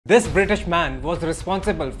This British man was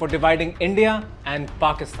responsible for dividing India and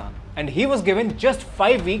Pakistan, and he was given just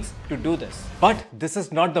 5 weeks to do this. But this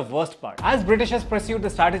is not the worst part. As Britishers pursued the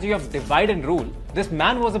strategy of divide and rule, this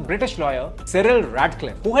man was a British lawyer, CYRIL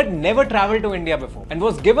RADCLIFFE, who had never travelled to India before and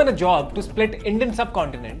was given a job to split Indian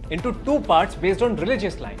subcontinent into two parts based on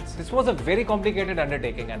religious lines. This was a very complicated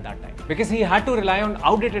undertaking at that time because he had to rely on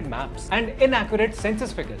outdated maps and inaccurate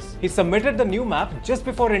census figures. He submitted the new map just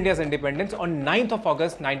before India's independence on 9th of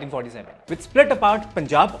August 1947, which split apart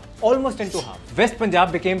Punjab almost into half. West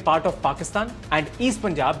Punjab became part of Pakistan and East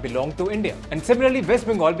Punjab belonged to India. And similarly, West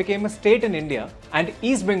Bengal became a state in India and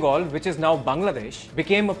East Bengal, which is now Bangladesh,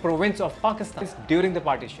 became a province of Pakistan during the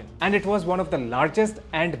partition. And it was one of the largest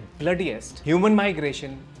and bloodiest human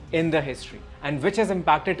migration in the history, and which has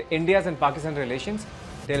impacted India's and Pakistan relations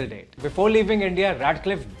till date. Before leaving India,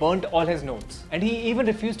 Radcliffe burnt all his notes, and he even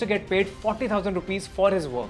refused to get paid 40,000 rupees for his work.